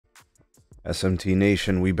SMT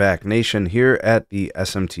Nation, we back. Nation, here at the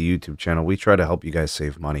SMT YouTube channel, we try to help you guys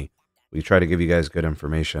save money. We try to give you guys good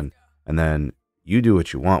information, and then you do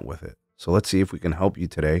what you want with it. So let's see if we can help you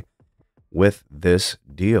today with this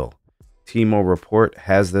deal. T-Mobile Report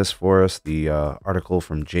has this for us. The article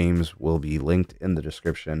from James will be linked in the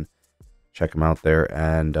description. Check them out there,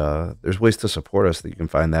 and there's ways to support us that you can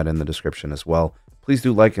find that in the description as well. Please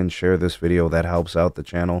do like and share this video. That helps out the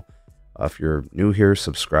channel. If you're new here,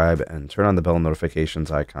 subscribe and turn on the bell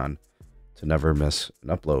notifications icon to never miss an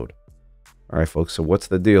upload. All right, folks, so what's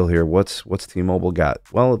the deal here? What's T-Mobile got?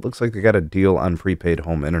 Well, it looks like they got a deal on prepaid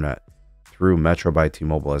home internet through Metro by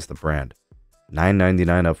T-Mobile as the brand.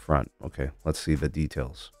 $9.99 up front. Okay, let's see the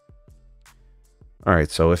details. All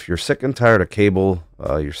right, so if you're sick and tired of cable,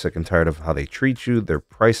 you're sick and tired of how they treat you, their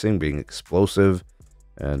pricing being explosive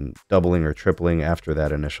and doubling or tripling after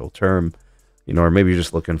that initial term, or maybe you're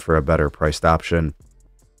just looking for a better priced option,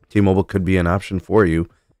 T-Mobile could be an option for you.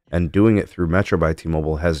 And doing it through Metro by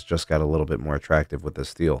T-Mobile has just got a little bit more attractive with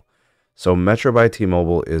this deal. So Metro by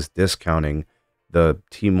T-Mobile is discounting the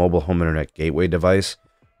T-Mobile home internet gateway device,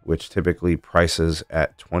 which typically prices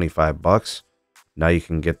at $25. Now you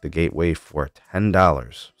can get the gateway for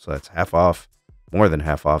 $10. So that's half off, more than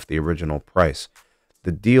half off the original price.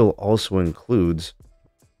 The deal also includes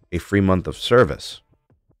a free month of service.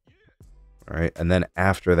 All right, and then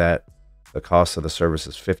after that, the cost of the service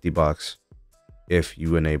is $50 if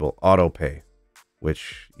you enable auto pay,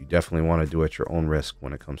 which you definitely want to do at your own risk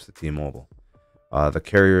when it comes to T-Mobile. The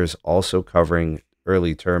carrier is also covering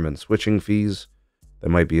early term and switching fees that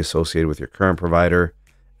might be associated with your current provider,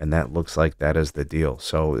 and that looks like that is the deal.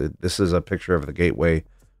 So this is a picture of the gateway.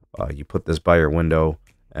 You put this by your window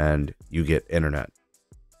and you get internet.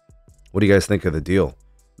 What do you guys think of the deal?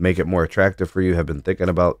 Make it more attractive for you? Have been thinking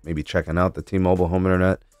about maybe checking out the T-Mobile home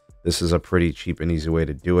internet? This is a pretty cheap and easy way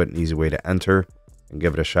to do it, an easy way to enter and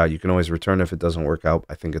give it a shot. You can always return if it doesn't work out.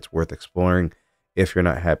 I think it's worth exploring if you're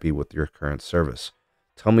not happy with your current service.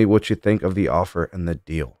 Tell me what you think of the offer and the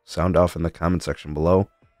deal. Sound off in the comment section below.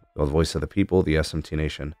 You're the voice of the people, the SMT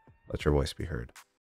Nation. Let your voice be heard.